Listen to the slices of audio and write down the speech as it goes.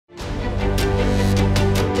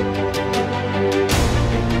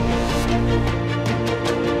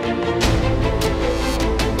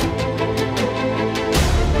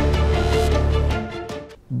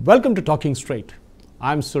Welcome to Talking Straight.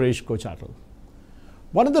 I'm Suresh Kochattil.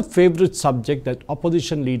 One of the favorite subjects that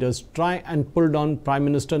opposition leaders try and pull down Prime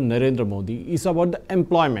Minister Narendra Modi is about the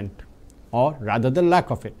employment, or rather the lack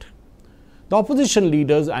of it. The opposition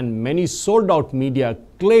leaders and many sold-out media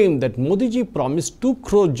claim that Modi ji promised 2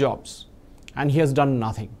 crore jobs and he has done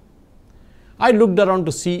nothing. I looked around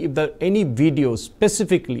to see if there are any videos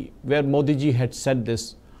specifically where Modi ji had said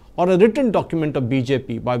this, or a written document of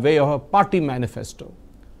BJP by way of a party manifesto,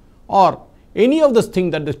 or any of the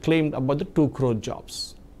things that they claimed about the 2 crore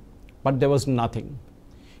jobs. But there was nothing.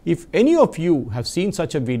 If any of you have seen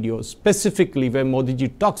such a video specifically where Modi ji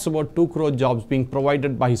talks about 2 crore jobs being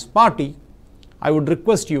provided by his party, I would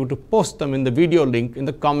request you to post them in the video link in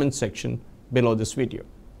the comment section below this video.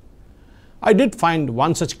 I did find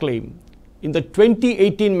one such claim in the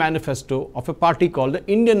 2018 manifesto of a party called the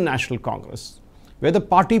Indian National Congress, where the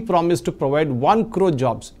party promised to provide 1 crore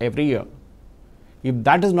jobs every year. If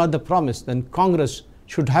that is not the promise, then Congress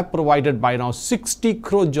should have provided by now 60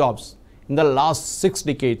 crore jobs in the last 6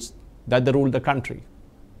 decades that they ruled the country.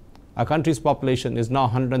 Our country's population is now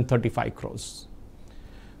 135 crores.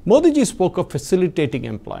 Modi ji spoke of facilitating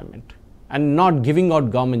employment and not giving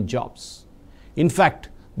out government jobs. In fact,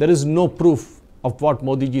 there is no proof of what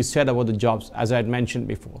Modi ji said about the jobs, as I had mentioned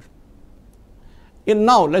before. And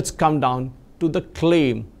now let's come down to the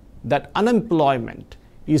claim that unemployment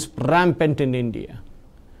is rampant in India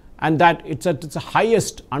and that it's at its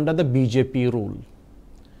highest under the BJP rule.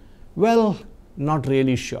 Well, not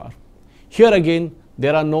really sure. Here again,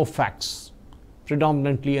 there are no facts.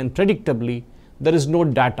 Predominantly and predictably, there is no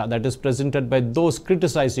data that is presented by those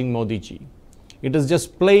criticizing Modi ji. It is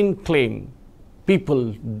just plain claim.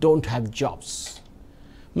 People don't have jobs.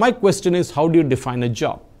 My question is, how do you define a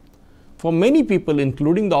job? For many people,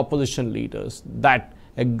 including the opposition leaders, that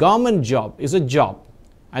a government job is a job,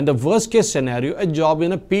 and the worst case scenario, a job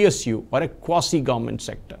in a PSU or a quasi-government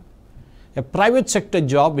sector. A private sector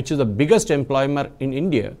job, which is the biggest employer in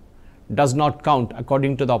India, does not count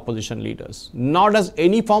according to the opposition leaders. Nor does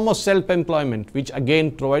any form of self-employment, which again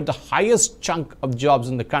provides the highest chunk of jobs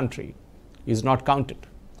in the country, is not counted.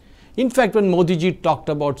 In fact, when Modi ji talked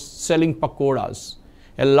about selling pakoras,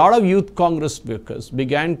 a lot of youth Congress workers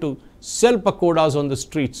began to sell pakoras on the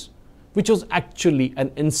streets, which was actually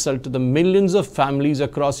an insult to the millions of families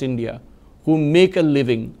across India who make a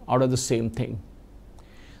living out of the same thing.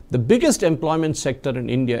 The biggest employment sector in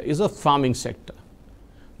India is the farming sector.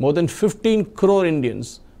 More than 15 crore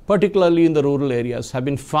Indians, particularly in the rural areas, have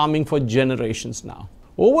been farming for generations now.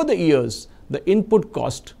 Over the years, the input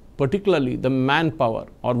cost, particularly the manpower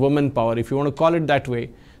or woman power, if you want to call it that way,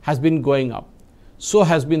 has been going up. So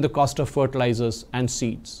has been the cost of fertilizers and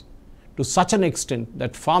seeds, to such an extent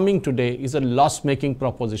that farming today is a loss-making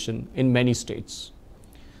proposition in many states.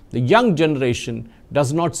 The young generation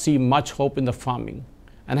does not see much hope in the farming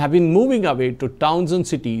and have been moving away to towns and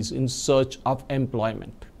cities in search of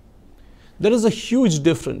employment. There is a huge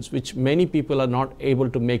difference which many people are not able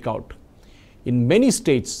to make out. In many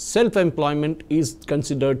states, self-employment is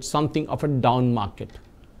considered something of a down market,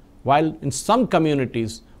 while in some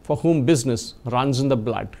communities for whom business runs in the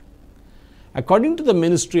blood. According to the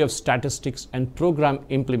Ministry of Statistics and Program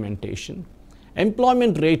Implementation,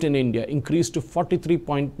 employment rate in India increased to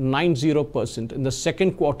 43.90% in the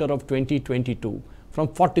second quarter of 2022 from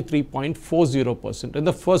 43.40% in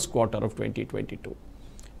the first quarter of 2022.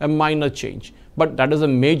 A minor change, but that is a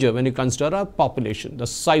major when you consider our population, the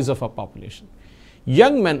size of our population.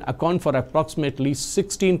 Young men account for approximately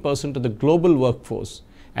 16% of the global workforce,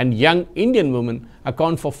 and young Indian women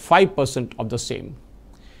account for 5% of the same.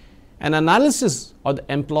 An analysis of the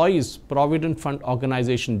Employees Provident Fund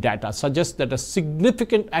Organization data suggests that a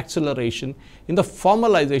significant acceleration in the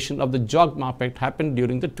formalization of the job market happened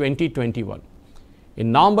during the 2021.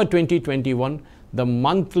 In November 2021, the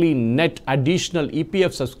monthly net additional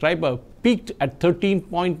EPF subscriber peaked at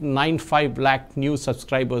 13.95 lakh new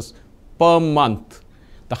subscribers per month,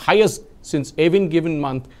 the highest since any given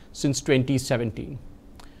month since 2017.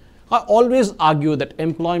 I always argue that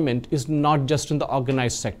employment is not just in the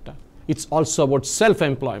organized sector. It's also about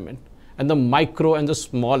self-employment and the micro and the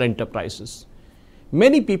small enterprises.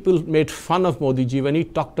 Many people made fun of Modi ji when he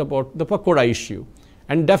talked about the pakoda issue,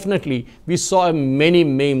 and definitely we saw many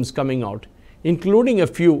memes coming out, including a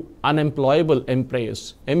few unemployable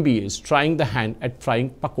employees, MBAs, trying the hand at frying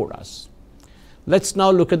pakoras. Let's now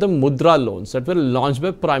look at the Mudra loans that were launched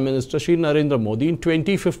by Prime Minister Shri Narendra Modi in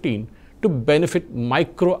 2015 to benefit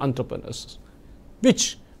micro entrepreneurs,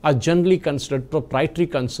 which are generally considered proprietary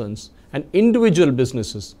concerns and individual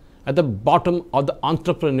businesses at the bottom of the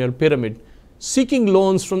entrepreneurial pyramid, seeking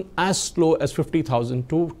loans from as low as 50,000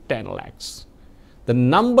 to 10 lakhs. the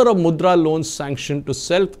number of Mudra loans sanctioned to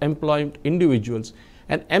self-employed individuals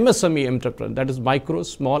and MSME entrepreneurs, that is micro,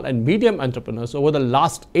 small and medium entrepreneurs, over the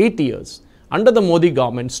last 8 years under the Modi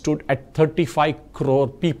government stood at 35 crore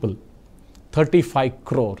people. 35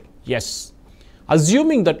 crore, yes.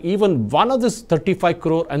 Assuming that even one of these 35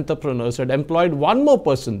 crore entrepreneurs had employed one more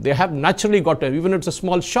person, they have naturally got, even if it's a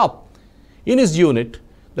small shop, in his unit,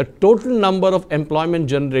 the total number of employment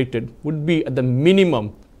generated would be at the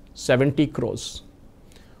minimum 70 crores.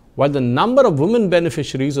 While the number of women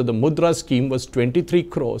beneficiaries of the Mudra scheme was 23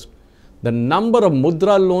 crores, the number of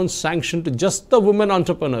Mudra loans sanctioned to just the women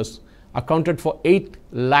entrepreneurs accounted for 8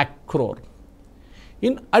 lakh crore.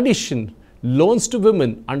 In addition, loans to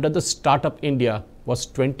women under the Startup India was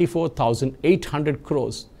 24,800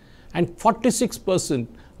 crores, and 46%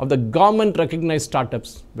 of the government recognized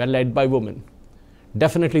startups were led by women.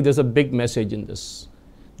 Definitely there's a big message in this.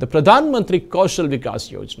 The Pradhan Mantri Kaushal Vikas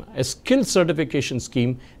Yojana, a skill certification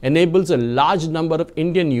scheme, enables a large number of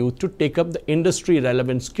Indian youth to take up the industry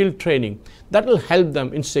relevant skill training that will help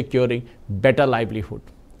them in securing better livelihood.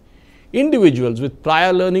 Individuals with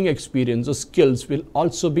prior learning experience or skills will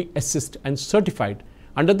also be assessed and certified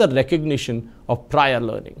under the recognition of prior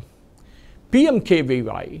learning.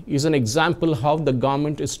 PMKVY is an example how the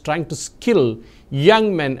government is trying to skill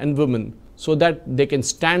young men and women so that they can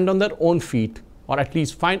stand on their own feet or at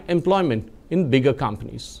least find employment in bigger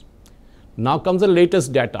companies. Now comes the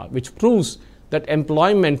latest data which proves that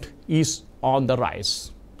employment is on the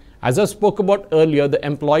rise. As I spoke about earlier, the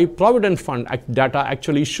Employee Provident Fund data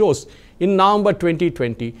actually shows in November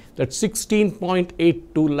 2020 that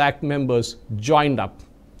 16.82 lakh members joined up.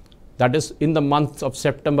 That is in the month of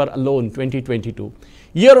September alone, 2022.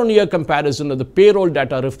 Year-on-year comparison of the payroll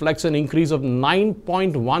data reflects an increase of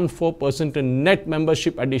 9.14% in net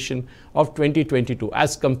membership addition of 2022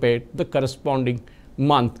 as compared to the corresponding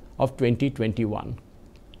month of 2021.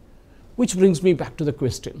 Which brings me back to the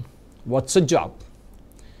question, what's a job?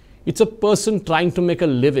 It's a person trying to make a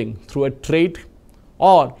living through a trade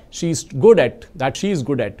or she is good at.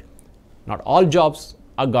 Not all jobs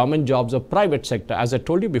are government jobs or private sector, as I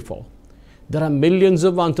told you before. There are millions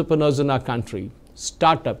of entrepreneurs in our country,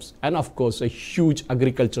 startups, and of course a huge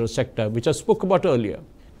agricultural sector, which I spoke about earlier.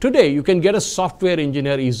 Today, you can get a software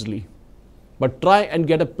engineer easily, but try and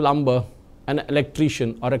get a plumber, an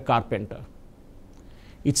electrician, or a carpenter.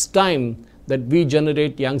 It's time that we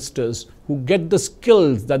generate youngsters who get the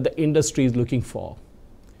skills that the industry is looking for.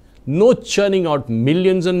 No churning out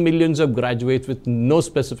millions and millions of graduates with no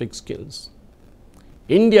specific skills.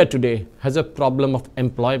 India today has a problem of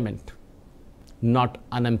employment, not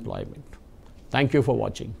unemployment. Thank you for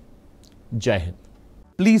watching. Jai Hind.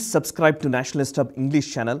 Please subscribe to Nationalist Hub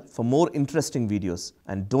English channel for more interesting videos,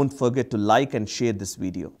 and don't forget to like and share this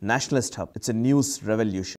video. Nationalist Hub, it's a news revolution.